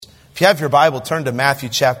If you have your Bible, turn to Matthew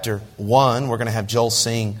chapter 1. We're going to have Joel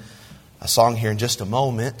sing a song here in just a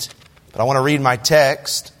moment. But I want to read my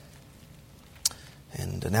text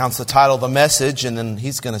and announce the title of the message, and then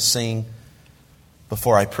he's going to sing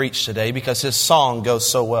before I preach today because his song goes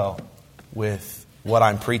so well with what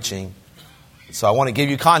I'm preaching. So I want to give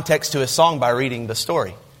you context to his song by reading the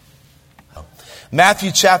story. Matthew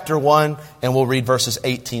chapter 1, and we'll read verses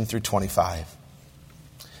 18 through 25.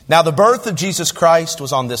 Now the birth of Jesus Christ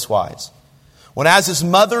was on this wise. When as his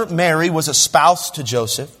mother Mary was espoused to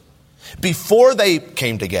Joseph, before they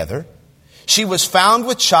came together, she was found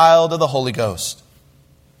with child of the Holy Ghost.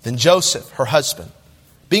 Then Joseph, her husband,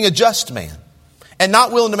 being a just man, and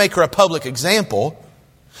not willing to make her a public example,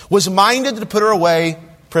 was minded to put her away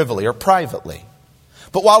privily or privately.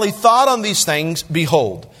 But while he thought on these things,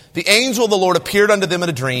 behold, the angel of the Lord appeared unto them in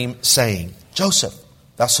a dream, saying, Joseph,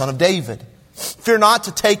 thou son of David, fear not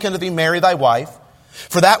to take unto thee Mary thy wife,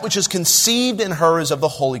 for that which is conceived in her is of the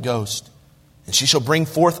Holy Ghost. And she shall bring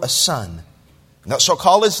forth a son, and thou shalt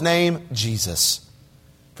call his name Jesus,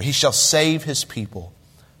 for he shall save his people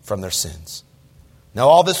from their sins. Now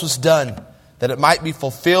all this was done, that it might be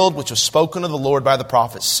fulfilled which was spoken of the Lord by the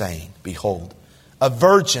prophets, saying, Behold, a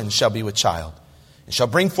virgin shall be with child, and shall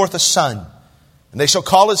bring forth a son, and they shall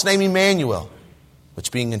call his name Emmanuel,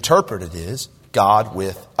 which being interpreted is, God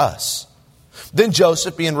with us. Then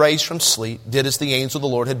Joseph, being raised from sleep, did as the angel of the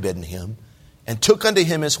Lord had bidden him, and took unto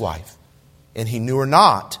him his wife. And he knew her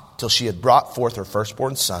not till she had brought forth her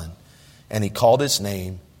firstborn son, and he called his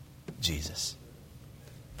name Jesus.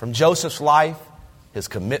 From Joseph's life, his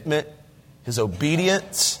commitment, his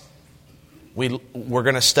obedience, we're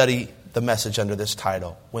going to study the message under this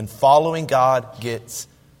title, When Following God Gets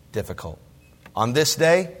Difficult. On this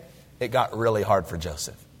day, it got really hard for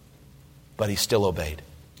Joseph, but he still obeyed.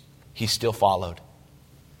 He still followed.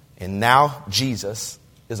 And now Jesus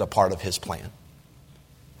is a part of his plan.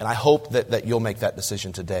 And I hope that you'll make that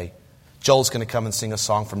decision today. Joel's going to come and sing a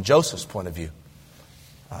song from Joseph's point of view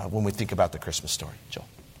when we think about the Christmas story. Joel.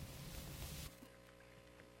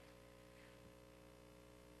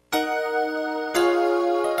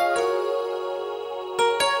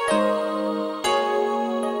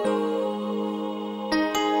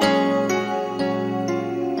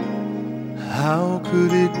 How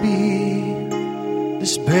could it be,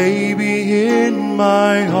 this baby in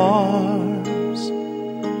my arms,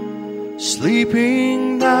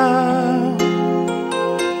 sleeping now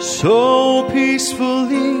so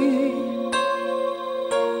peacefully,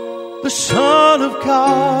 the Son of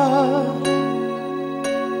God,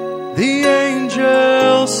 the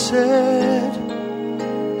angel said,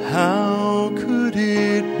 how could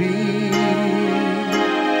it be?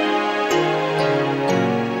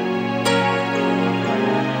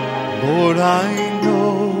 Lord, I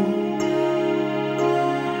know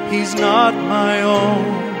he's not my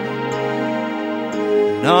own,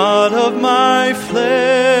 not of my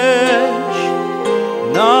flesh,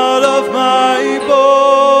 not of my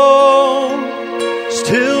bone.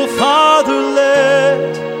 Still, Father,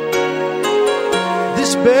 let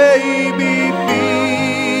this baby be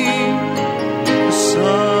the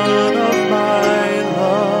son of my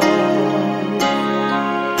love.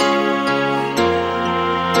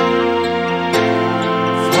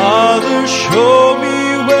 Father, show me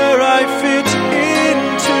where I fit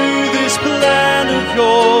into this plan of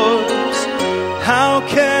yours. How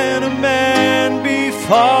can a man be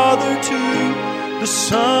father to the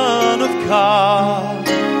Son of God?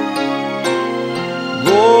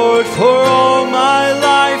 Lord, for all my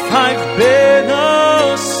life I've been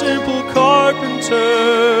a simple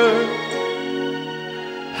carpenter.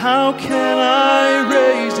 How can I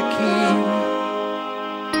raise a king?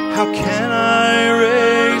 How can I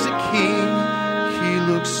raise a king? He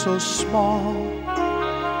looks so small,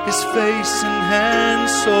 his face and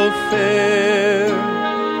hands so fair.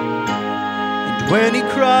 And when he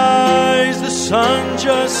cries, the sun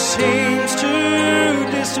just seems to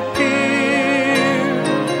disappear.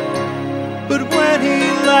 But when he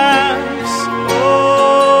laughs,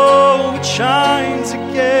 oh, it shines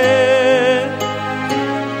again.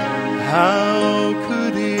 How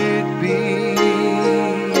could it be?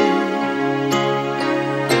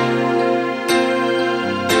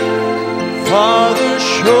 Father,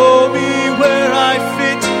 show me where I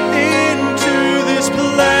fit into this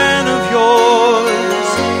plan of yours.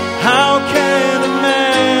 How can a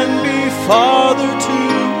man be father to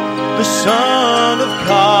the Son of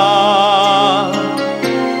God?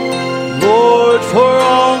 Lord, for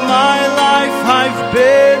all my life I've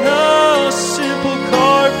been a simple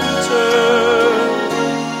carpenter.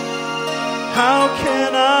 How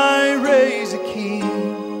can I raise a king?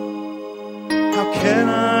 How can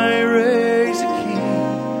I raise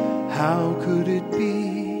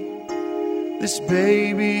this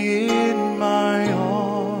baby in my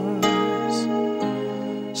arms,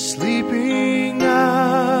 sleeping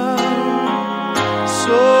now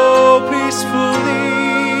so peacefully.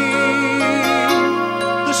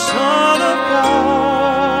 The Son of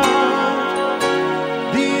God,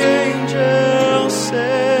 the angel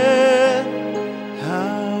said,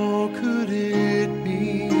 how could it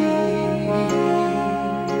be?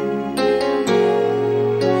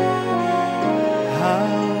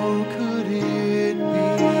 How could it be?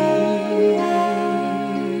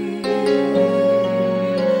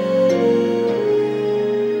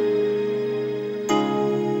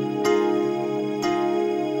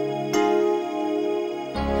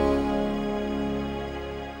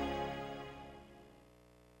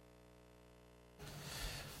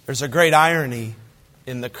 There's a great irony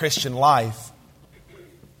in the Christian life,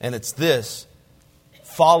 and it's this: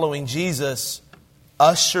 following Jesus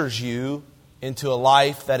ushers you into a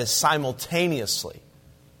life that is simultaneously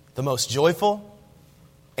the most joyful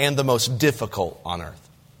and the most difficult on earth.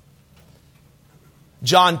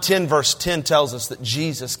 John 10 verse 10 tells us that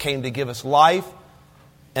Jesus came to give us life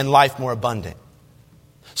and life more abundant.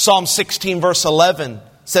 Psalm 16 verse 11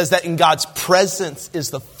 says that in God's presence is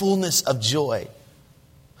the fullness of joy.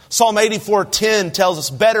 Psalm 84:10 tells us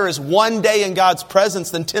better is one day in God's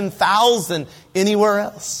presence than 10,000 anywhere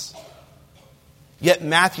else. Yet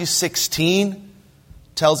Matthew 16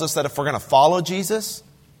 tells us that if we're going to follow Jesus,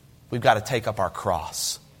 we've got to take up our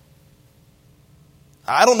cross.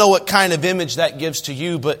 I don't know what kind of image that gives to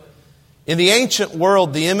you, but in the ancient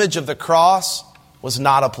world, the image of the cross was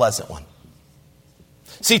not a pleasant one.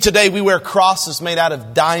 See, today we wear crosses made out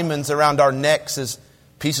of diamonds around our necks as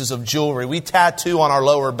pieces of jewelry. We tattoo on our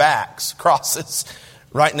lower backs crosses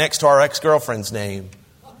right next to our ex-girlfriend's name.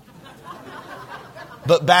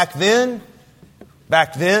 But back then,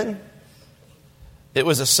 it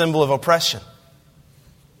was a symbol of oppression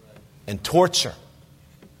and torture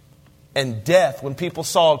and death. When people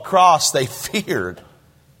saw a cross, they feared.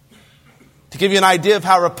 To give you an idea of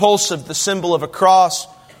how repulsive the symbol of a cross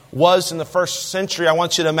was in the first century, I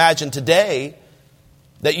want you to imagine today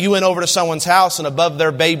that you went over to someone's house and above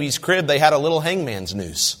their baby's crib, they had a little hangman's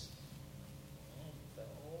noose.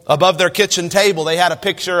 Above their kitchen table, they had a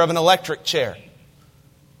picture of an electric chair.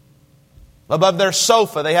 Above their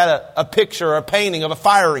sofa, they had a picture or a painting of a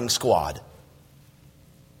firing squad.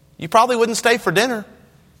 You probably wouldn't stay for dinner.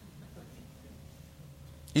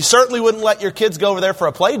 You certainly wouldn't let your kids go over there for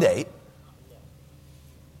a play date.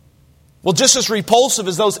 Well, just as repulsive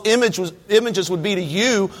as those images would be to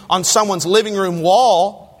you on someone's living room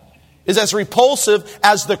wall, is as repulsive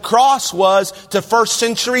as the cross was to first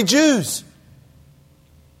century Jews.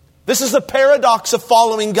 This is the paradox of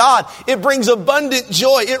following God. It brings abundant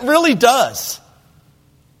joy. It really does.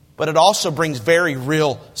 But it also brings very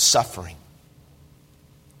real suffering.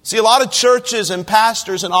 See, a lot of churches and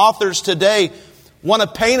pastors and authors today want to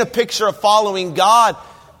paint a picture of following God,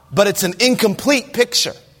 but it's an incomplete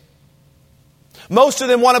picture. Most of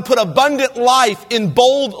them want to put abundant life in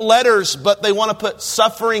bold letters, but they want to put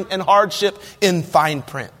suffering and hardship in fine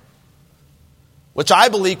print, which I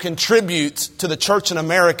believe contributes to the church in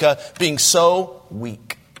America being so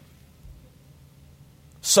weak,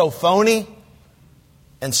 so phony,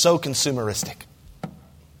 and so consumeristic.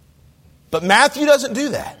 But Matthew doesn't do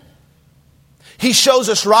that. He shows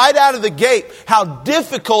us right out of the gate how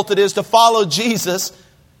difficult it is to follow Jesus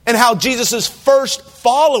and how Jesus' first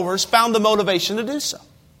followers found the motivation to do so.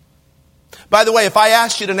 By the way, if I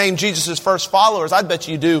asked you to name Jesus' first followers, I'd bet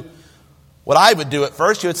you do what I would do at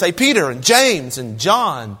first. You would say Peter and James and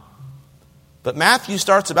John. But Matthew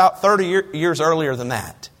starts about 30 years earlier than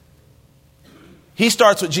that. He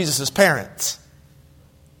starts with Jesus' parents.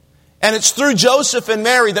 And it's through Joseph and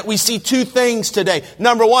Mary that we see two things today.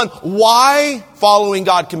 Number one, why following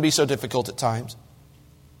God can be so difficult at times.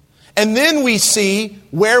 And then we see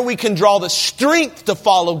where we can draw the strength to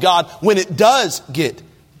follow God when it does get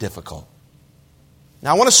difficult.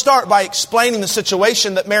 Now I want to start by explaining the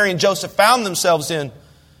situation that Mary and Joseph found themselves in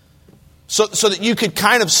so that you could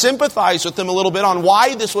kind of sympathize with them a little bit on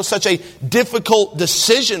why this was such a difficult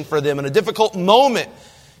decision for them and a difficult moment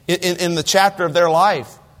in the chapter of their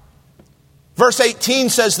life. Verse 18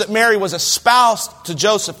 says that Mary was espoused to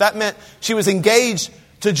Joseph. That meant she was engaged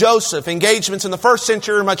to Joseph. Engagements in the first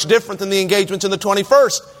century are much different than the engagements in the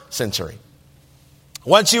 21st century.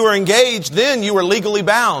 Once you were engaged, then you were legally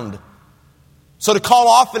bound. So to call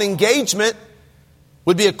off an engagement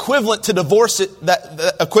would be equivalent to divorce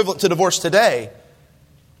today.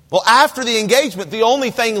 Well, after the engagement, the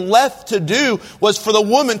only thing left to do was for the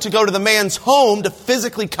woman to go to the man's home to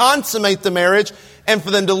physically consummate the marriage and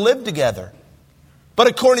for them to live together. But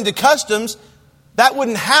according to customs, that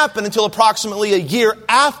wouldn't happen until approximately a year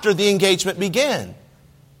after the engagement began.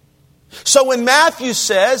 So when Matthew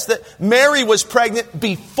says that Mary was pregnant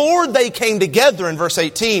before they came together in verse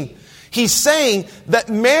 18, he's saying that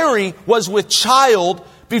Mary was with child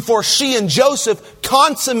before she and Joseph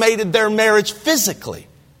consummated their marriage physically.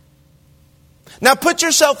 Now put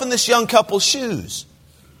yourself in this young couple's shoes.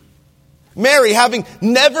 Mary, having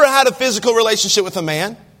never had a physical relationship with a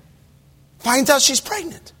man, finds out she's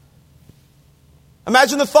pregnant.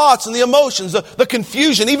 Imagine the thoughts and the emotions, the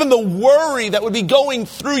confusion, even the worry that would be going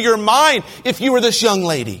through your mind if you were this young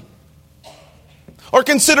lady. Or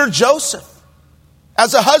consider Joseph.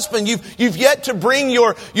 As a husband, you've yet to bring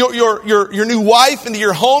your new wife into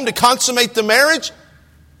your home to consummate the marriage,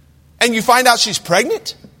 and you find out she's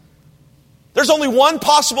pregnant. There's only one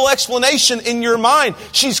possible explanation in your mind.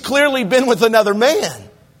 She's clearly been with another man.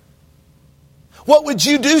 What would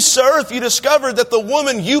you do, sir, if you discovered that the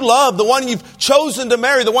woman you love, the one you've chosen to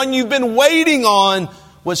marry, the one you've been waiting on,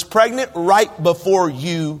 was pregnant right before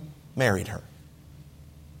you married her?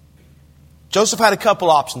 Joseph had a couple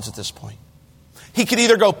options at this point. He could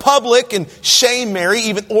either go public and shame Mary,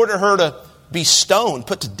 even order her to be stoned,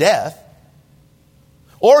 put to death.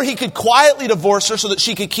 Or he could quietly divorce her so that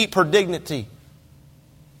she could keep her dignity.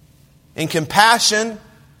 In compassion, it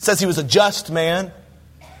says he was a just man.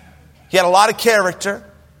 He had a lot of character.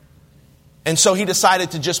 And so he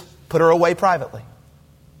decided to just put her away privately.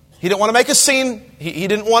 He didn't want to make a scene. He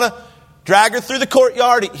didn't want to drag her through the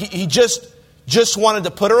courtyard. He just wanted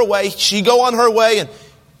to put her away. She go on her way and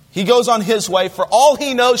he goes on his way. For all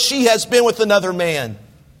he knows, she has been with another man.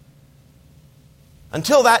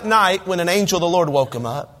 Until that night when an angel of the Lord woke him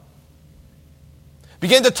up.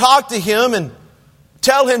 Began to talk to him and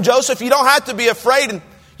tell him, Joseph, you don't have to be afraid and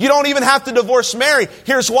you don't even have to divorce Mary.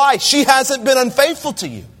 Here's why. She hasn't been unfaithful to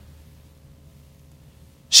you.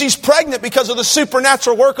 She's pregnant because of the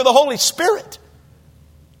supernatural work of the Holy Spirit.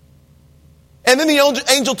 And then the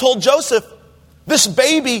angel told Joseph, this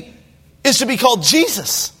baby is to be called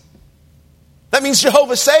Jesus. That means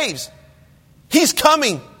Jehovah saves. He's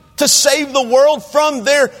coming to save the world from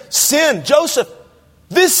their sin. Joseph,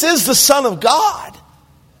 this is the Son of God.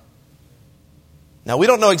 Now, we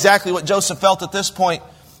don't know exactly what Joseph felt at this point,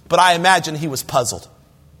 but I imagine he was puzzled.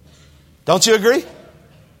 Don't you agree?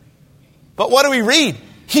 But what do we read?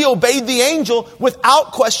 He obeyed the angel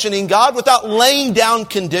without questioning God, without laying down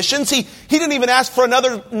conditions. He didn't even ask for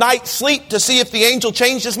another night's sleep to see if the angel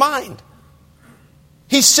changed his mind.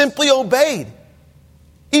 He simply obeyed.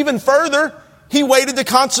 Even further, he waited to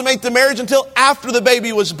consummate the marriage until after the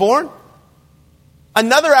baby was born.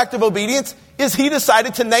 Another act of obedience is he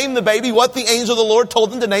decided to name the baby what the angel of the Lord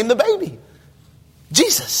told him to name the baby.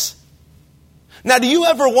 Jesus. Now, do you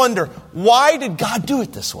ever wonder, why did God do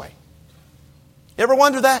it this way? You ever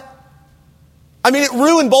wonder that? I mean, it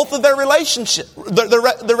ruined both of their relationship,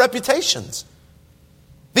 their reputations.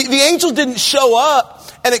 The angel didn't show up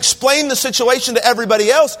and explain the situation to everybody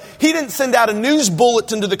else. He didn't send out a news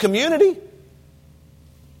bulletin to the community.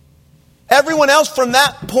 Everyone else from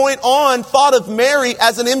that point on thought of Mary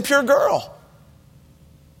as an impure girl.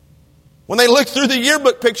 When they looked through the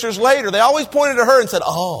yearbook pictures later, they always pointed to her and said,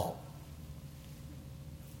 oh,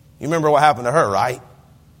 you remember what happened to her, right?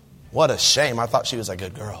 What a shame. I thought she was a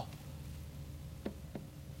good girl.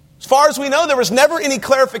 As far as we know, there was never any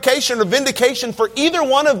clarification or vindication for either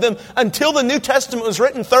one of them until the New Testament was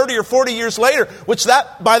written 30 or 40 years later, which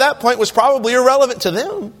by that point was probably irrelevant to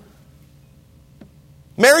them.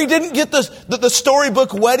 Mary didn't get the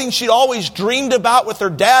storybook wedding she'd always dreamed about with her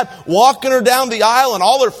dad walking her down the aisle and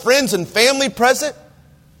all her friends and family present.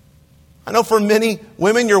 I know for many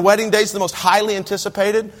women, your wedding day is the most highly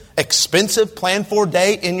anticipated, expensive, planned for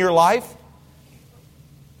day in your life.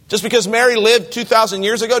 Just because Mary lived 2,000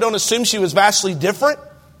 years ago, don't assume she was vastly different.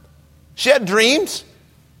 She had dreams.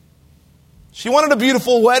 She wanted a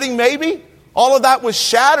beautiful wedding, maybe. All of that was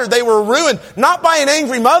shattered. They were ruined, not by an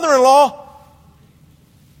angry mother-in-law,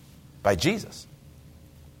 by Jesus.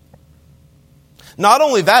 Not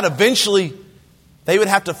only that, eventually they would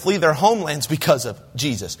have to flee their homelands because of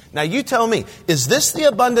Jesus. Now you tell me, is this the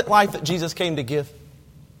abundant life that Jesus came to give?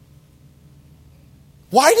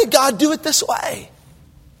 Why did God do it this way?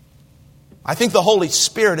 I think the Holy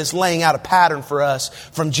Spirit is laying out a pattern for us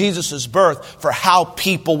from Jesus' birth for how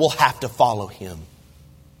people will have to follow Him.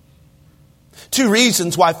 Two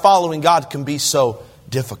reasons why following God can be so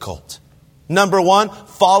difficult. Number one,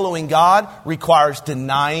 following God requires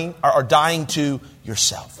denying or dying to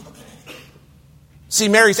yourself. See,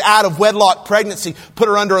 Mary's out of wedlock pregnancy put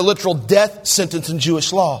her under a literal death sentence in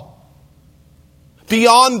Jewish law.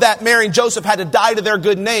 Beyond that, Mary and Joseph had to die to their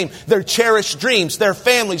good name, their cherished dreams, their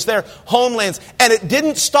families, their homelands. And it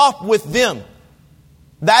didn't stop with them.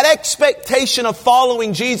 That expectation of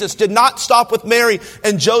following Jesus did not stop with Mary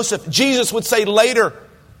and Joseph. Jesus would say later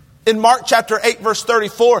in Mark chapter 8 verse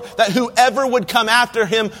 34 that whoever would come after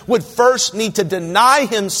him would first need to deny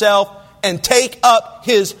himself and take up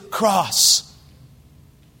his cross.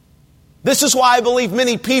 This is why I believe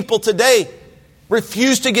many people today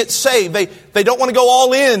refuse to get saved. They don't want to go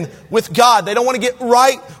all in with God. They don't want to get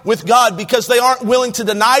right with God because they aren't willing to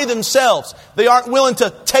deny themselves. They aren't willing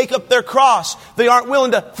to take up their cross. They aren't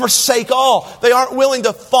willing to forsake all. They aren't willing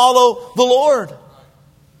to follow the Lord.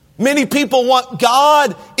 Many people want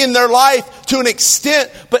God in their life to an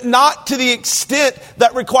extent, but not to the extent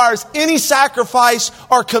that requires any sacrifice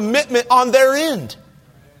or commitment on their end.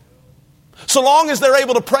 So long as they're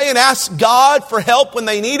able to pray and ask God for help when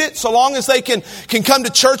they need it, so long as they can come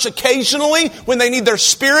to church occasionally when they need their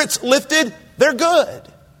spirits lifted, they're good.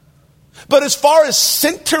 But as far as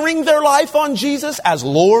centering their life on Jesus as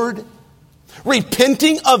Lord,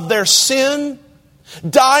 repenting of their sin,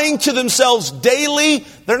 dying to themselves daily,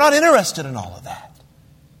 they're not interested in all of that.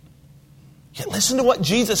 Yet listen to what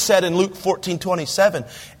Jesus said in Luke 14:27.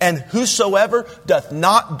 And whosoever doth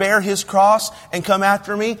not bear his cross and come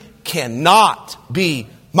after me cannot be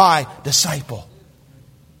my disciple.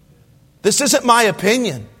 This isn't my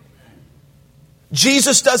opinion.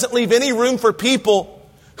 Jesus doesn't leave any room for people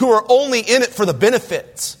who are only in it for the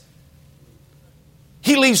benefits.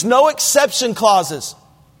 He leaves no exception clauses.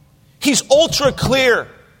 He's ultra clear.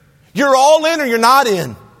 You're all in or you're not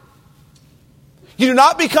in. You do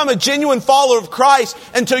not become a genuine follower of Christ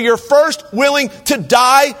until you're first willing to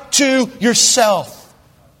die to yourself.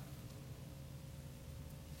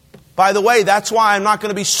 By the way, that's why I'm not going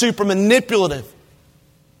to be super manipulative.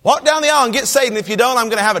 Walk down the aisle and get saved, and if you don't, I'm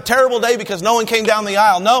going to have a terrible day because no one came down the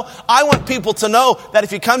aisle. No, I want people to know that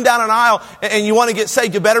if you come down an aisle and you want to get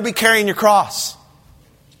saved, you better be carrying your cross.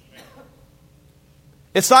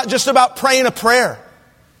 It's not just about praying a prayer.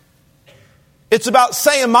 It's about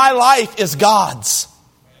saying my life is God's.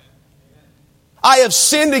 I have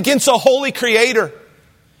sinned against a holy Creator,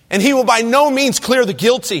 and He will by no means clear the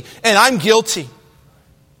guilty, and I'm guilty.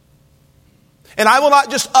 And I will not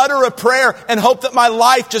just utter a prayer and hope that my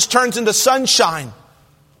life just turns into sunshine.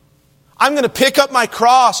 I'm going to pick up my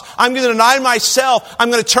cross. I'm going to deny myself. I'm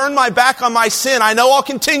going to turn my back on my sin. I know I'll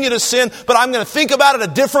continue to sin, but I'm going to think about it a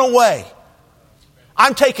different way.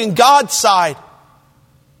 I'm taking God's side.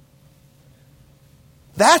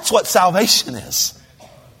 That's what salvation is.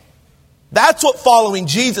 That's what following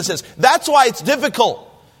Jesus is. That's why it's difficult.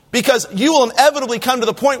 Because you will inevitably come to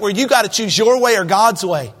the point where you got to choose your way or God's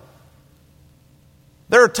way.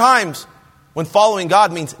 There are times when following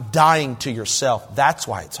God means dying to yourself. That's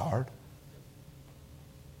why it's hard.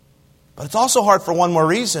 But it's also hard for one more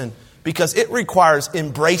reason, because it requires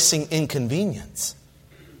embracing inconvenience.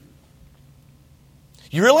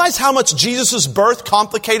 You realize how much Jesus' birth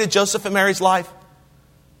complicated Joseph and Mary's life?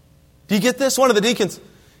 Do you get this? One of the deacons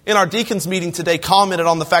in our deacons meeting today commented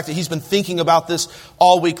on the fact that he's been thinking about this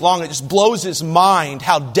all week long. It just blows his mind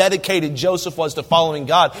how dedicated Joseph was to following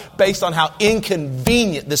God based on how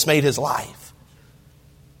inconvenient this made his life.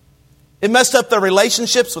 It messed up their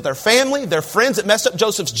relationships with their family, their friends. It messed up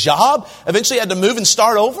Joseph's job. Eventually he had to move and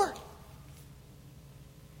start over.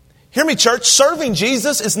 Hear me, church. Serving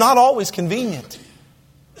Jesus is not always convenient.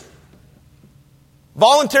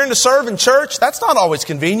 Volunteering to serve in church, that's not always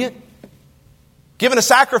convenient. Giving a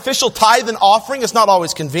sacrificial tithe and offering is not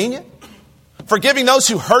always convenient. Forgiving those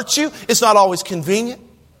who hurt you is not always convenient.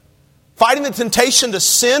 Fighting the temptation to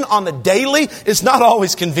sin on the daily is not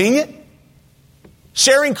always convenient.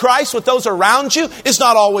 Sharing Christ with those around you is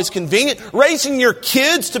not always convenient. Raising your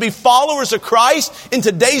kids to be followers of Christ in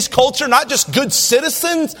today's culture, not just good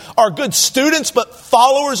citizens or good students, but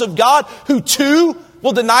followers of God who too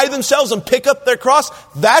will deny themselves and pick up their cross,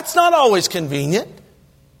 that's not always convenient.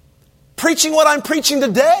 Preaching what I'm preaching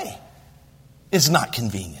today is not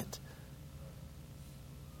convenient.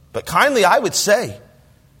 But kindly, I would say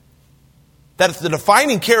that if the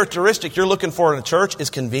defining characteristic you're looking for in a church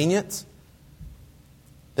is convenience,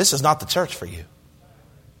 this is not the church for you.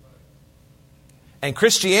 And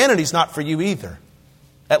Christianity is not for you either.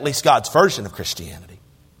 At least God's version of Christianity.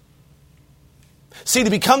 See,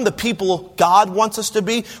 to become the people God wants us to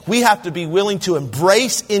be, we have to be willing to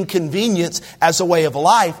embrace inconvenience as a way of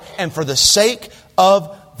life and for the sake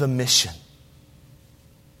of the mission.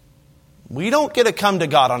 We don't get to come to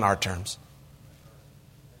God on our terms.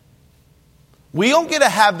 We don't get to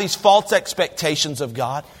have these false expectations of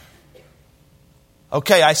God.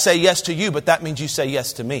 Okay, I say yes to you, but that means you say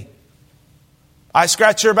yes to me. I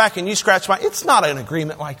scratch your back and you scratch mine. It's not an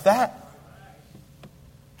agreement like that.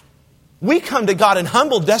 We come to God in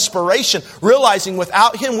humble desperation, realizing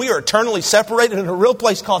without Him we are eternally separated in a real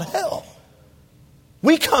place called hell.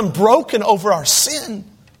 We come broken over our sin.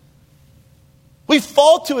 We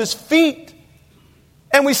fall to His feet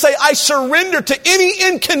and we say, I surrender to any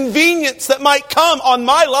inconvenience that might come on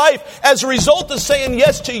my life as a result of saying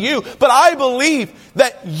yes to You. But I believe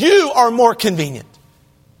that You are more convenient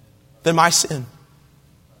than my sin.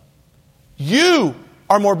 You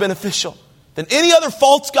are more beneficial than any other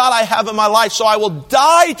false god I have in my life. So I will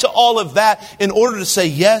die to all of that in order to say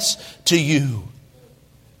yes to You.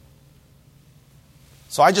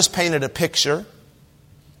 So I just painted a picture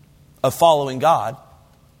of following God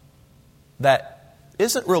that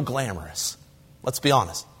isn't real glamorous. Let's be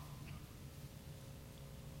honest.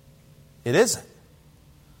 It isn't.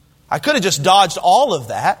 I could have just dodged all of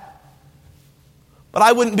that, but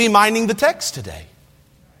I wouldn't be minding the text today.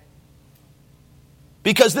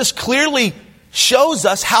 Because this clearly shows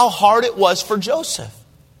us how hard it was for Joseph.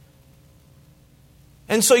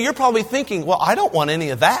 And so you're probably thinking, well, I don't want any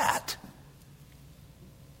of that.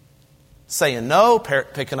 Saying no,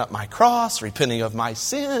 picking up my cross, repenting of my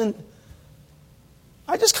sin.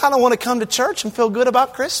 I just kind of want to come to church and feel good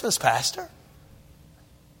about Christmas, Pastor.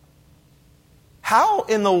 How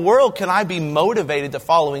in the world can I be motivated to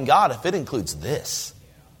following God if it includes this?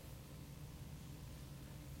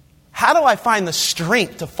 How do I find the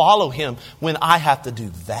strength to follow Him when I have to do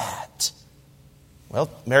that? Well,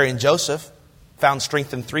 Mary and Joseph found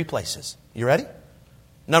strength in 3 places. You ready?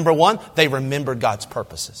 Number 1, they remembered God's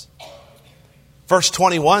purposes. Verse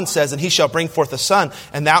 21 says, and He shall bring forth a son,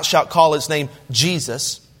 and thou shalt call His name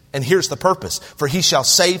Jesus. And here's the purpose. For He shall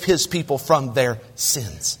save His people from their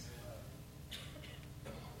sins.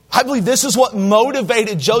 I believe this is what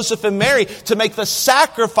motivated Joseph and Mary to make the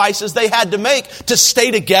sacrifices they had to make to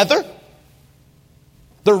stay together.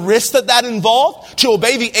 The risk that involved, to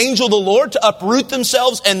obey the angel of the Lord, to uproot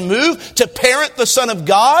themselves and move, to parent the Son of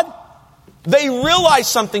God. They realized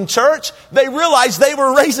something, church. They realized they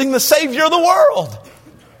were raising the Savior of the world.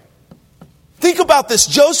 Think about this.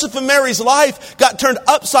 Joseph and Mary's life got turned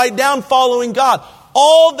upside down following God.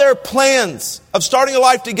 All their plans of starting a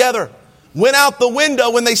life together went out the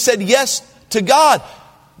window when they said yes to God.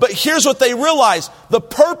 But here's what they realized. The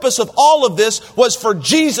purpose of all of this was for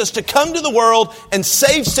Jesus to come to the world and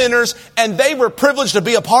save sinners, and they were privileged to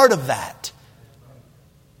be a part of that.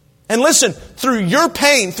 And listen, through your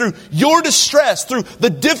pain, through your distress, through the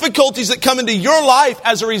difficulties that come into your life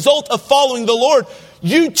as a result of following the Lord,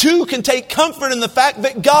 you too can take comfort in the fact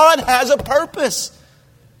that God has a purpose.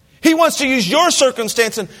 He wants to use your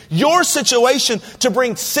circumstance and your situation to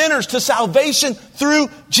bring sinners to salvation through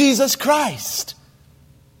Jesus Christ.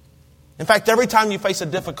 In fact, every time you face a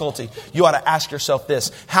difficulty, you ought to ask yourself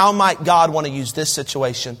this: how might God want to use this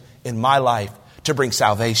situation in my life to bring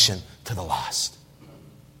salvation to the lost?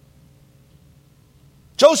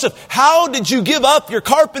 Joseph, how did you give up your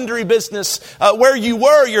carpentry business, where you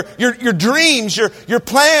were, your dreams, your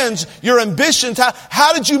plans, your ambitions?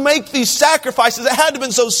 How did you make these sacrifices? It had to have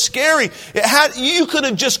been so scary. You could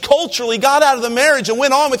have just culturally got out of the marriage and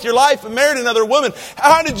went on with your life and married another woman.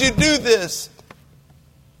 How did you do this?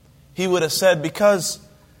 He would have said, because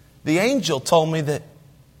the angel told me that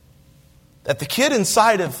the kid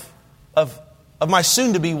inside of my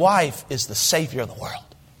soon-to-be wife is the Savior of the world.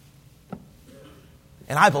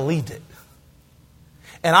 And I believed it.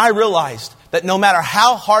 And I realized that no matter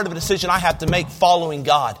how hard of a decision I have to make following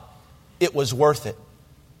God, it was worth it.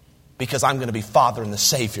 Because I'm going to be Father and the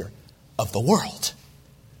Savior of the world.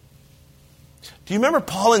 Do you remember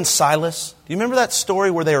Paul and Silas? Do you remember that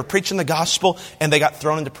story where they were preaching the gospel and they got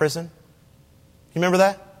thrown into prison? You remember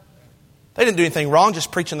that? They didn't do anything wrong,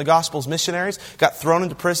 just preaching the gospel as missionaries. Got thrown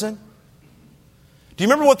into prison. Do you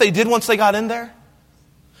remember what they did once they got in there?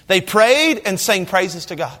 They prayed and sang praises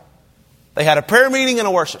to God. They had a prayer meeting and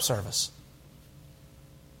a worship service.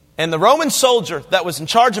 And the Roman soldier that was in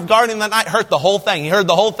charge of guarding that night heard the whole thing. He heard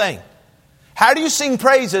the whole thing. How do you sing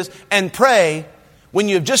praises and pray when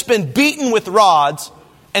you've just been beaten with rods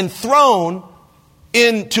and thrown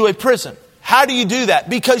into a prison? How do you do that?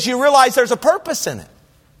 Because you realize there's a purpose in it.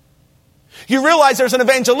 You realize there's an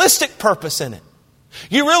evangelistic purpose in it.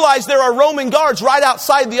 You realize there are Roman guards right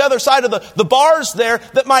outside the other side of the bars there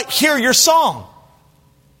that might hear your song,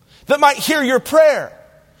 that might hear your prayer.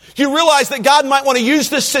 You realize that God might want to use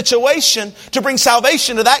this situation to bring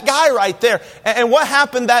salvation to that guy right there. And what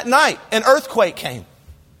happened that night? An earthquake came.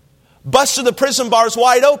 Busted the prison bars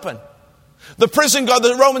wide open. The prison guard,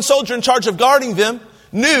 the Roman soldier in charge of guarding them,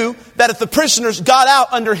 knew that if the prisoners got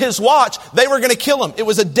out under his watch, they were going to kill him. It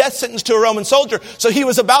was a death sentence to a Roman soldier. So he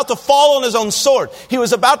was about to fall on his own sword. He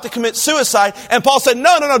was about to commit suicide. And Paul said,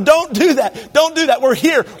 no, don't do that. Don't do that. We're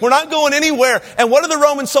here. We're not going anywhere. And what did the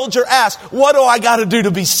Roman soldier ask? What do I got to do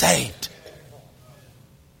to be saved?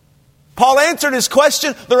 Paul answered his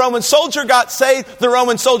question. The Roman soldier got saved. The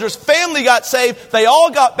Roman soldier's family got saved. They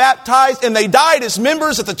all got baptized and they died as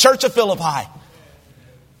members at the church of Philippi.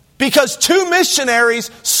 Because two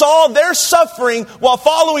missionaries saw their suffering while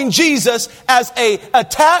following Jesus as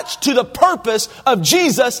attached to the purpose of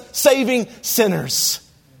Jesus saving sinners.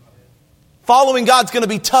 Following God's going to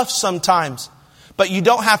be tough sometimes. But you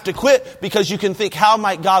don't have to quit because you can think, how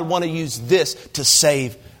might God want to use this to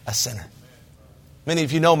save a sinner? Many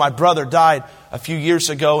of you know my brother died a few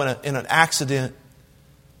years ago in an accident.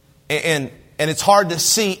 And it's hard to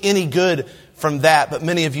see any good from that. But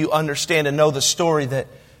many of you understand and know the story that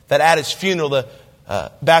at his funeral, the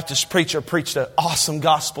Baptist preacher preached an awesome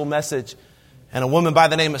gospel message. And a woman by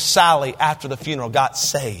the name of Sally, after the funeral, got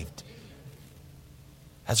saved.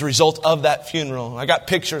 As a result of that funeral, I got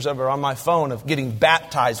pictures of her on my phone of getting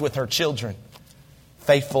baptized with her children.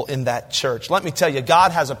 Faithful in that church. Let me tell you,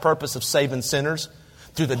 God has a purpose of saving sinners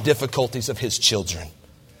through the difficulties of His children.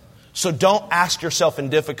 So don't ask yourself in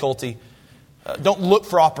difficulty. Don't look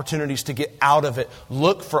for opportunities to get out of it.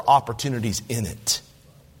 Look for opportunities in it.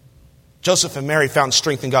 Joseph and Mary found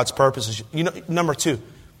strength in God's purposes. You know, number two,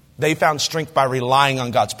 they found strength by relying on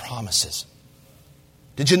God's promises.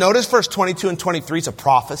 Did you notice verse 22 and 23 is a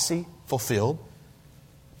prophecy fulfilled?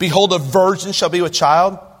 Behold, a virgin shall be with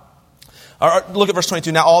child. Look at verse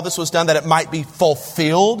 22. Now all this was done that it might be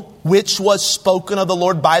fulfilled, which was spoken of the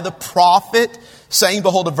Lord by the prophet, saying,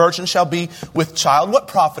 behold, a virgin shall be with child. What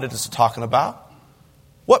prophet is it talking about?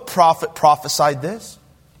 What prophet prophesied this?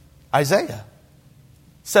 Isaiah.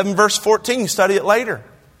 7 verse 14, you study it later.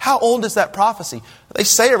 How old is that prophecy? They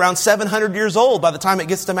say around 700 years old by the time it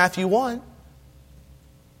gets to Matthew 1.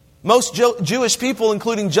 Most Jewish people,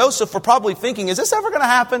 including Joseph, were probably thinking, is this ever going to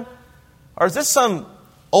happen? Or is this some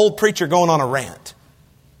old preacher going on a rant?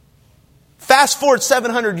 Fast forward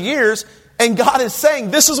 700 years, and God is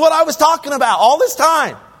saying, this is what I was talking about all this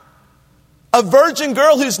time. A virgin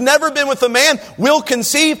girl who's never been with a man will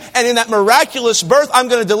conceive, and in that miraculous birth, I'm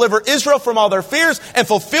going to deliver Israel from all their fears and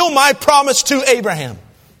fulfill my promise to Abraham.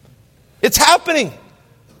 It's happening.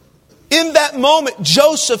 In that moment,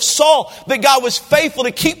 Joseph saw that God was faithful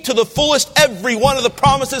to keep to the fullest every one of the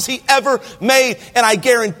promises He ever made. And I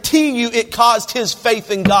guarantee you it caused his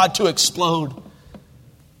faith in God to explode.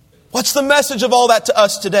 What's the message of all that to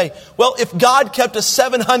us today? Well, if God kept a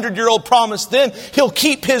 700-year-old promise then, He'll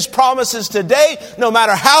keep His promises today, no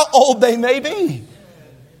matter how old they may be.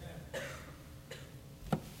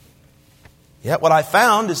 Yet what I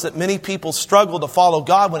found is that many people struggle to follow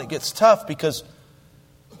God when it gets tough because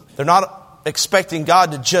they're not expecting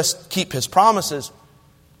God to just keep His promises.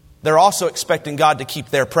 They're also expecting God to keep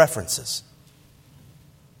their preferences.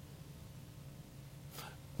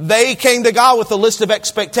 They came to God with a list of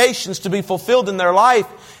expectations to be fulfilled in their life.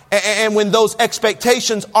 And when those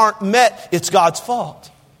expectations aren't met, it's God's fault.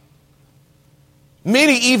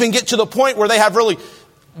 Many even get to the point where they have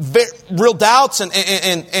real doubts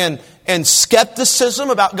and skepticism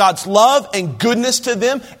about God's love and goodness to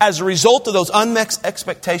them as a result of those unmet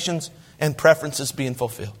expectations and preferences being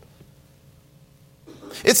fulfilled.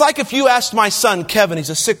 It's like if you asked my son, Kevin, he's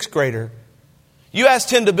a 6th grader, you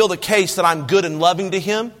asked him to build a case that I'm good and loving to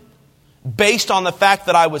him based on the fact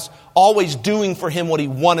that I was always doing for him what he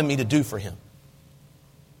wanted me to do for him.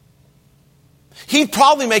 He'd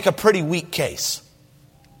probably make a pretty weak case.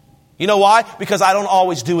 You know why? Because I don't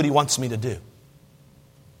always do what he wants me to do.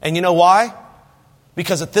 And you know why?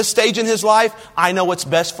 Because at this stage in his life, I know what's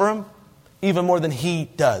best for him even more than he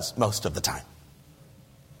does most of the time.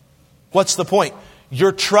 What's the point?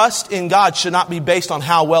 Your trust in God should not be based on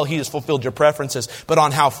how well He has fulfilled your preferences, but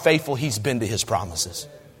on how faithful He's been to His promises.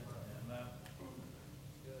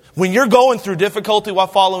 When you're going through difficulty while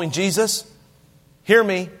following Jesus, hear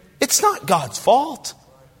me, it's not God's fault.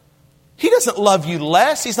 He doesn't love you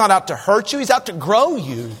less. He's not out to hurt you. He's out to grow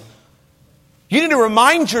you. You need to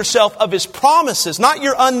remind yourself of His promises, not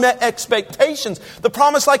your unmet expectations. The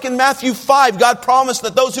promise like in Matthew 5, God promised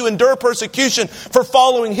that those who endure persecution for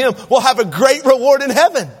following Him will have a great reward in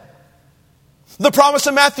heaven. The promise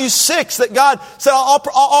in Matthew 6 that God said,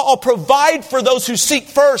 I'll provide for those who seek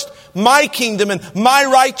first my kingdom and my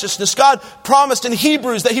righteousness. God promised in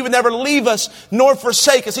Hebrews that He would never leave us nor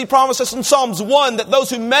forsake us. He promised us in Psalms 1 that those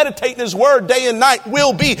who meditate in His Word day and night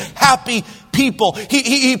will be happy people.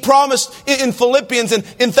 He promised in Philippians and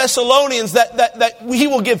in Thessalonians that He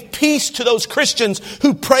will give peace to those Christians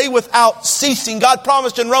who pray without ceasing. God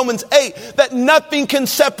promised in Romans 8 that nothing can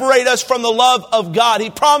separate us from the love of God. He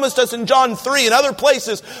promised us in John 3 and other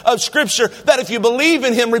places of Scripture that if you believe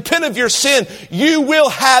in Him, repent of your sin, you will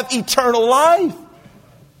have eternal life.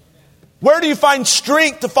 Where do you find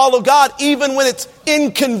strength to follow God even when it's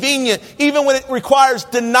inconvenient, even when it requires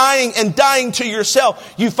denying and dying to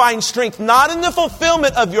yourself? You find strength not in the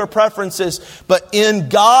fulfillment of your preferences, but in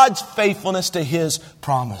God's faithfulness to His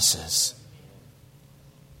promises.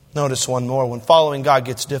 Notice one more. When following God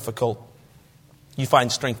gets difficult, you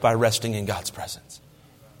find strength by resting in God's presence.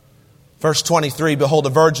 Verse 23, behold,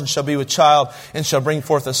 a virgin shall be with child and shall bring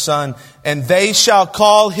forth a son, and they shall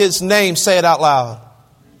call His name. Say it out loud.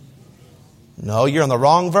 No, you're in the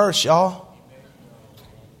wrong verse, y'all.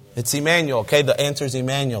 It's Emmanuel. Okay, the answer is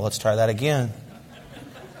Emmanuel. Let's try that again.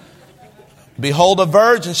 Behold, a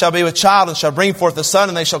virgin shall be with child and shall bring forth a son,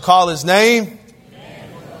 and they shall call His name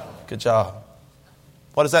Emmanuel. Good job.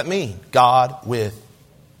 What does that mean? God with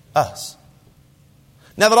us.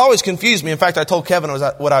 Now, that always confused me. In fact, I told Kevin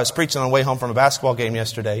what I was preaching on the way home from a basketball game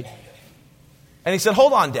yesterday. And he said,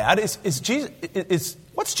 hold on, Dad.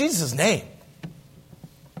 What's Jesus' name?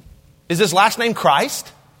 Is his last name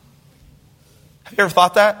Christ? Have you ever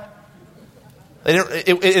thought that?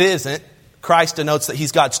 It isn't. Christ denotes that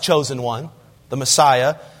He's God's chosen one, the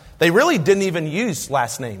Messiah. They really didn't even use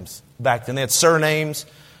last names back then. They had surnames.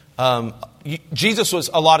 Jesus was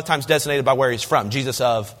a lot of times designated by where He's from. Jesus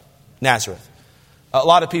of Nazareth. A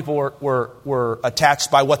lot of people were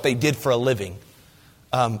attached by what they did for a living.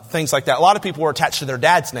 Things like that. A lot of people were attached to their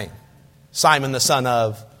dad's name. Simon, the son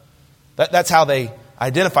of. That's how they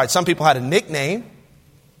identified. Some people had a nickname,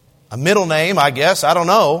 a middle name, I guess. I don't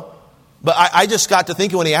know. But I just got to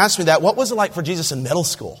thinking when he asked me that, what was it like for Jesus in middle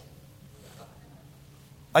school?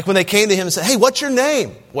 Like when they came to Him and said, hey, what's your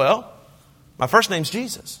name? Well, my first name's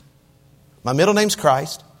Jesus. My middle name's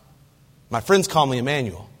Christ. My friends call me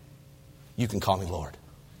Emmanuel. You can call me Lord.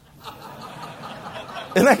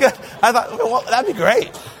 And I thought, well, that'd be great.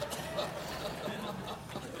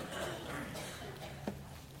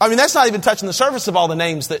 I mean, that's not even touching the surface of all the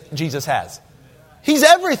names that Jesus has. He's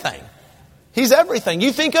everything. He's everything.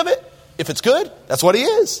 You think of it, if it's good, that's what He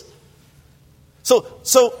is. So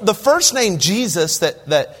the first name Jesus that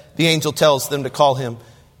the angel tells them to call Him,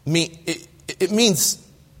 it means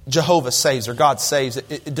Jehovah saves or God saves.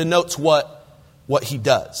 It denotes what He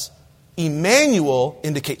does. Emmanuel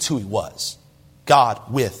indicates who He was.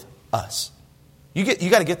 God with us. You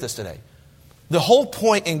got to get this today. The whole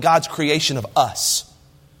point in God's creation of us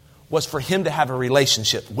was for Him to have a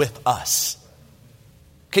relationship with us.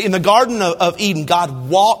 Okay, in the Garden of Eden, God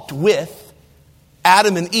walked with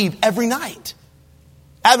Adam and Eve every night.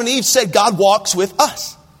 Adam and Eve said God walks with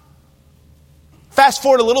us. Fast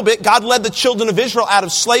forward a little bit, God led the children of Israel out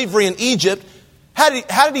of slavery in Egypt. How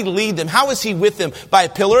did He lead them? How was He with them? By a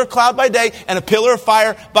pillar of cloud by day and a pillar of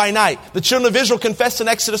fire by night. The children of Israel confessed in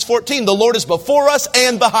Exodus 14, the Lord is before us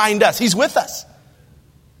and behind us. He's with us.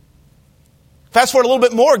 Fast forward a little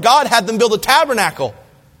bit more, God had them build a tabernacle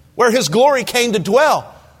where His glory came to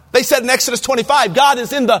dwell. They said in Exodus 25, God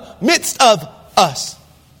is in the midst of us.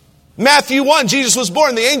 Matthew 1, Jesus was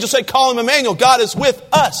born. The angel said, call Him Emmanuel. God is with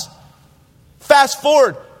us. Fast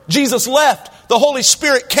forward, Jesus left. The Holy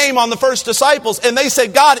Spirit came on the first disciples and they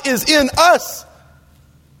said, God is in us.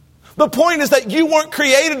 The point is that you weren't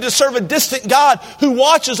created to serve a distant God who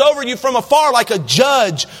watches over you from afar like a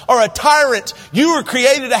judge or a tyrant. You were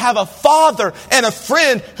created to have a father and a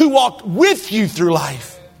friend who walked with you through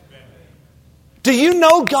life. Do you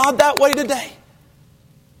know God that way today?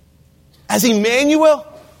 As Emmanuel,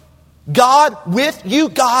 God with you,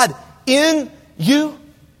 God in you.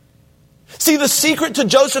 See, the secret to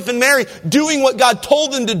Joseph and Mary doing what God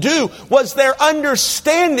told them to do was their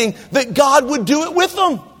understanding that God would do it with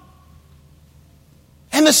them.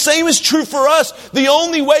 And the same is true for us. The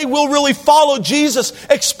only way we'll really follow Jesus,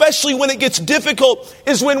 especially when it gets difficult,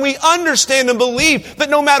 is when we understand and believe that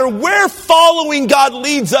no matter where following God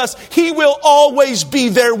leads us, He will always be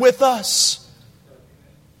there with us.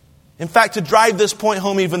 In fact, to drive this point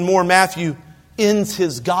home even more, Matthew ends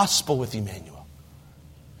his gospel with Emmanuel.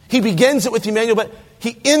 He begins it with Emmanuel, but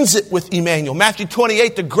he ends it with Emmanuel. Matthew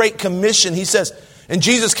 28, the Great Commission, he says, and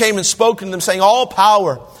Jesus came and spoke to them, saying, all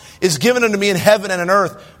power is given unto me in heaven and on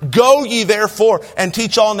earth. Go ye therefore and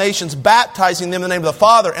teach all nations, baptizing them in the name of the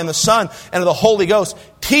Father and the Son and of the Holy Ghost,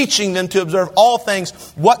 teaching them to observe all things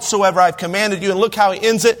whatsoever I have commanded you. And look how he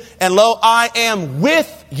ends it. And lo, I am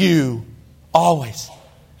with you always,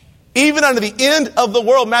 even unto the end of the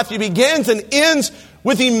world. Matthew begins and ends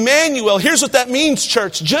with Emmanuel. Here's what that means,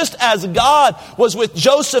 church. Just as God was with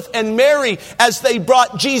Joseph and Mary as they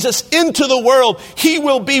brought Jesus into the world, He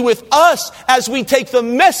will be with us as we take the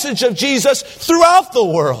message of Jesus throughout the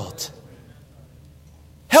world.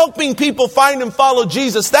 Helping people find and follow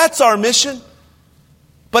Jesus, that's our mission.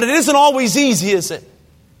 But it isn't always easy, is it?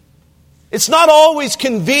 It's not always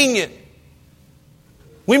convenient.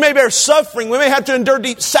 We may bear suffering. We may have to endure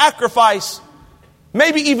deep sacrifice.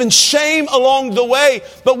 Maybe even shame along the way,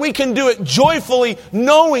 but we can do it joyfully,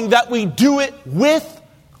 knowing that we do it with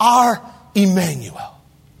our Emmanuel.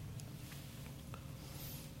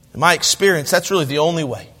 In my experience, that's really the only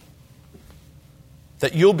way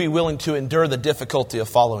that you'll be willing to endure the difficulty of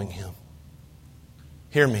following Him.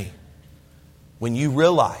 Hear me. When you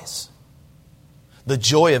realize the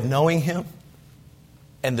joy of knowing Him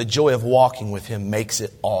and the joy of walking with Him makes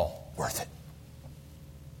it all worth it.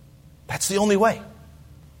 That's the only way.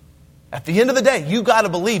 At the end of the day, you got to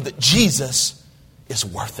believe that Jesus is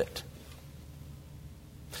worth it.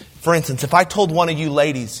 For instance, if I told one of you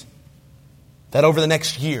ladies that over the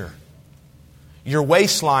next year, your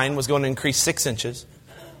waistline was going to increase 6 inches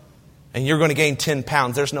and you're going to gain 10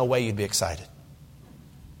 pounds, there's no way you'd be excited.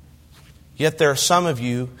 Yet there are some of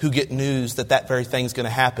you who get news that that very thing's going to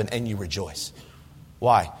happen and you rejoice.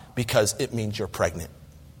 Why? Because it means you're pregnant.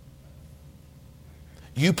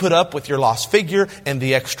 You put up with your lost figure and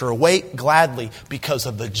the extra weight gladly because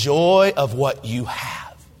of the joy of what you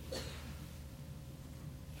have.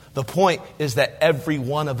 The point is that every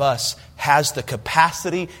one of us has the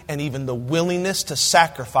capacity and even the willingness to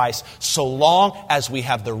sacrifice so long as we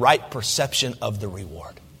have the right perception of the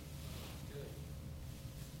reward.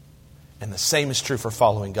 And the same is true for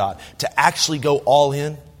following God. To actually go all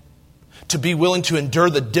in, to be willing to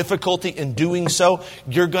endure the difficulty in doing so,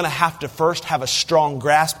 you're going to have to first have a strong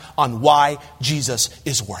grasp on why Jesus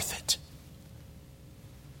is worth it.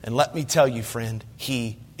 And let me tell you, friend,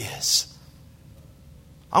 He is.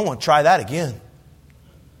 I want to try that again.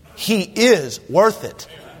 He is worth it.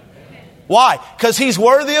 Why? Because He's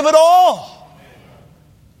worthy of it all.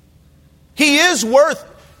 He is worth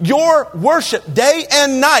your worship day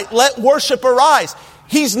and night. Let worship arise.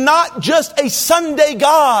 He's not just a Sunday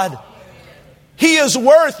God. He is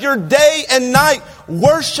worth your day and night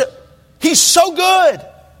worship. He's so good.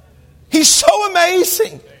 He's so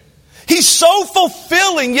amazing. He's so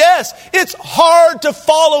fulfilling. Yes, it's hard to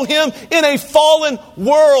follow Him in a fallen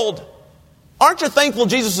world. Aren't you thankful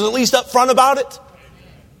Jesus is at least up front about it?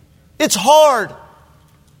 It's hard.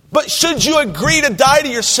 But should you agree to die to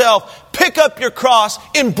yourself, pick up your cross,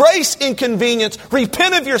 embrace inconvenience,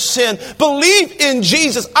 repent of your sin, believe in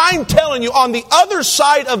Jesus, I'm telling you, on the other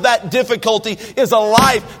side of that difficulty is a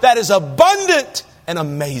life that is abundant and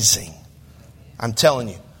amazing. I'm telling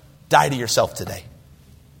you, die to yourself today.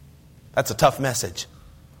 That's a tough message.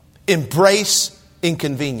 Embrace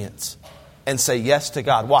inconvenience and say yes to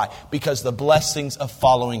God. Why? Because the blessings of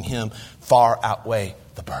following Him far outweigh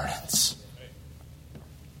the burdens.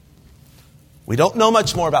 We don't know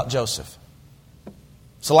much more about Joseph.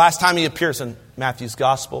 It's the last time he appears in Matthew's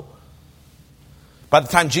gospel. By the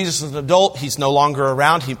time Jesus is an adult, he's no longer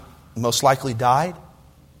around. He most likely died.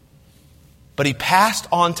 But he passed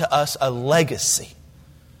on to us a legacy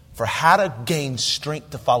for how to gain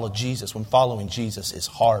strength to follow Jesus when following Jesus is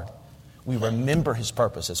hard. We remember His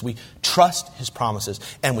purposes. We trust His promises.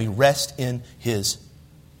 And we rest in His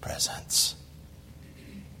presence.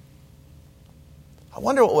 I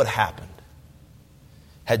wonder what would have happened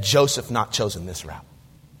had Joseph not chosen this route.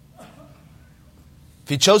 If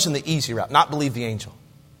he'd chosen the easy route, not believe the angel,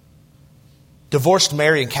 divorced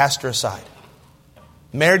Mary and cast her aside,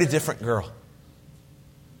 married a different girl.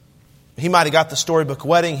 He might have got the storybook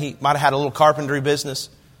wedding. He might have had a little carpentry business,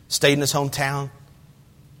 stayed in his hometown.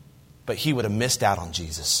 But he would have missed out on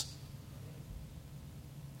Jesus.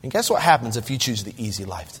 And guess what happens if you choose the easy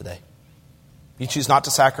life today? You choose not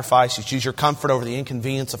to sacrifice. You choose your comfort over the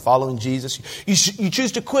inconvenience of following Jesus. You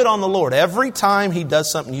choose to quit on the Lord every time He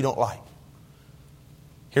does something you don't like.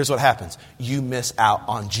 Here's what happens. You miss out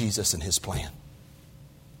on Jesus and His plan.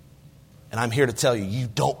 And I'm here to tell you, you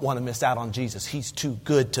don't want to miss out on Jesus. He's too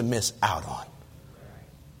good to miss out on.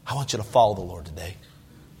 I want you to follow the Lord today.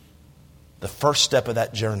 The first step of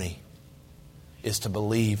that journey is to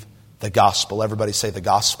believe the gospel. Everybody say the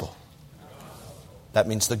gospel. That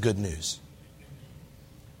means the good news.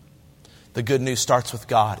 The good news starts with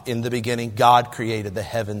God. In the beginning, God created the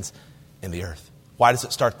heavens and the earth. Why does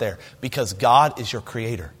it start there? Because God is your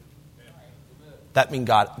creator. That means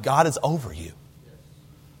God is over you.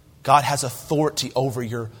 God has authority over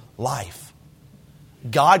your life.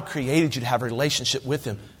 God created you to have a relationship with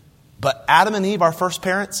Him. But Adam and Eve, our first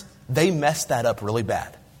parents, they messed that up really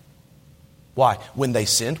bad. Why? When they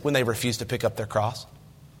sinned, when they refused to pick up their cross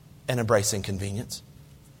and embrace inconvenience,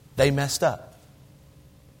 they messed up.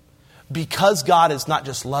 Because God is not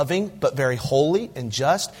just loving, but very holy and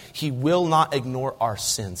just, He will not ignore our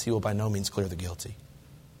sins. He will by no means clear the guilty.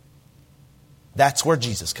 That's where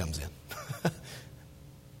Jesus comes in.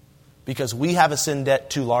 Because we have a sin debt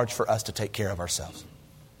too large for us to take care of ourselves.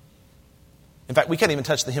 In fact, we can't even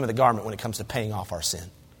touch the hem of the garment when it comes to paying off our sin.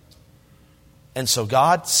 And so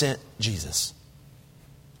God sent Jesus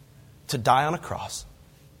to die on a cross.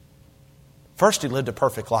 First, He lived a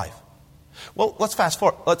perfect life. Well, let's fast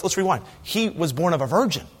forward. Let's rewind. He was born of a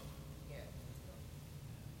virgin,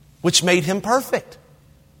 which made Him perfect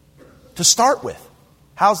to start with.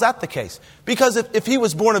 How's that the case? Because if He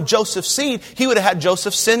was born of Joseph's seed, He would have had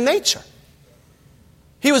Joseph's sin nature.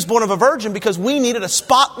 He was born of a virgin because we needed a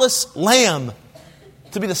spotless lamb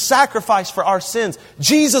to be the sacrifice for our sins.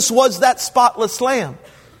 Jesus was that spotless lamb.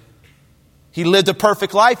 He lived a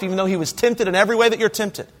perfect life even though He was tempted in every way that you're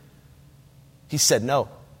tempted. He said no.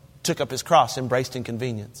 Took up His cross, embraced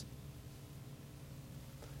inconvenience.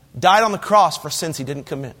 Died on the cross for sins He didn't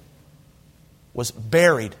commit. Was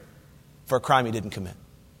buried for a crime He didn't commit.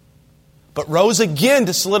 But rose again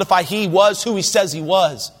to solidify He was who He says He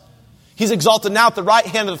was. He's exalted now at the right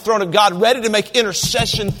hand of the throne of God, ready to make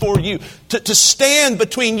intercession for you, to stand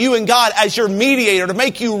between you and God as your mediator, to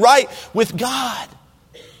make you right with God.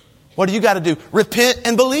 What do you got to do? Repent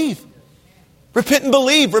and believe. Repent and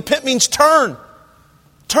believe. Repent means turn.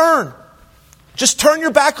 Turn. Just turn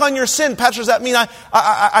your back on your sin. Pastor, does that mean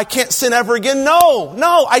I can't sin ever again? No.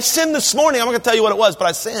 I sinned this morning. I'm not going to tell you what it was, but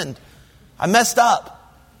I sinned. I messed up.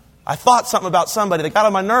 I thought something about somebody. They got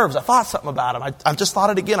on my nerves. I thought something about them. I just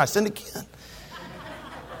thought it again. I sinned again.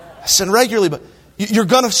 I sin regularly, but you're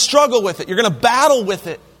going to struggle with it. You're going to battle with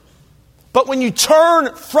it. But when you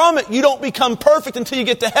turn from it, you don't become perfect until you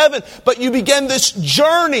get to heaven. But you begin this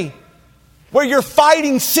journey where you're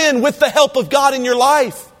fighting sin with the help of God in your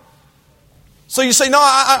life. So you say, no,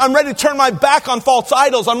 I'm ready to turn my back on false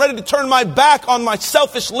idols. I'm ready to turn my back on my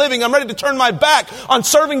selfish living. I'm ready to turn my back on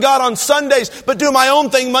serving God on Sundays, but do my own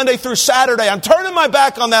thing Monday through Saturday. I'm turning my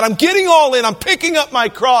back on that. I'm getting all in. I'm picking up my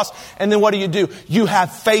cross. And then what do? You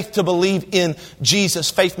have faith to believe in Jesus.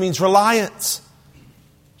 Faith means reliance.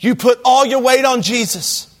 You put all your weight on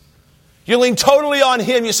Jesus. You lean totally on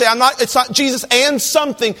Him. You say, it's not Jesus and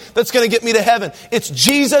something that's going to get me to heaven. It's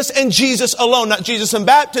Jesus and Jesus alone. Not Jesus in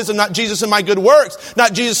baptism, not Jesus in my good works,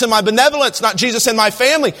 not Jesus in my benevolence, not Jesus in my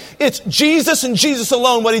family. It's Jesus and Jesus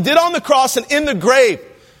alone. What He did on the cross and in the grave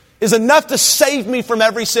is enough to save me from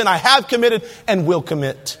every sin I have committed and will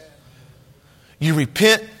commit. You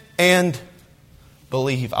repent and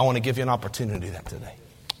believe. I want to give you an opportunity to do that today.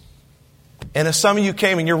 And if some of you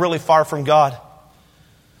came and you're really far from God,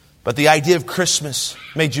 but the idea of Christmas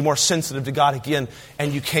made you more sensitive to God again,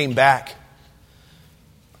 and you came back,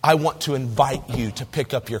 I want to invite you to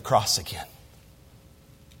pick up your cross again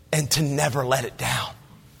and to never let it down.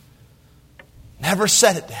 Never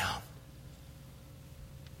set it down.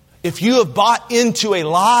 If you have bought into a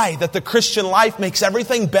lie that the Christian life makes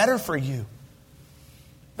everything better for you,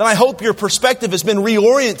 then I hope your perspective has been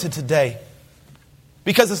reoriented today.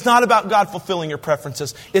 Because it's not about God fulfilling your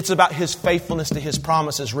preferences. It's about His faithfulness to His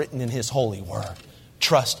promises written in His holy word.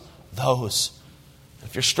 Trust those.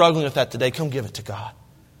 If you're struggling with that today, come give it to God.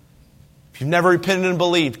 If you've never repented and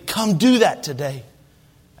believed, come do that today.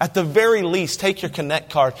 At the very least, take your Connect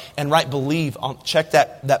card and write believe. Check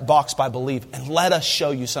that box by believe. And let us show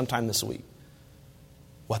you sometime this week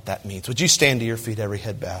what that means. Would you stand to your feet, every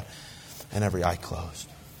head bowed and every eye closed?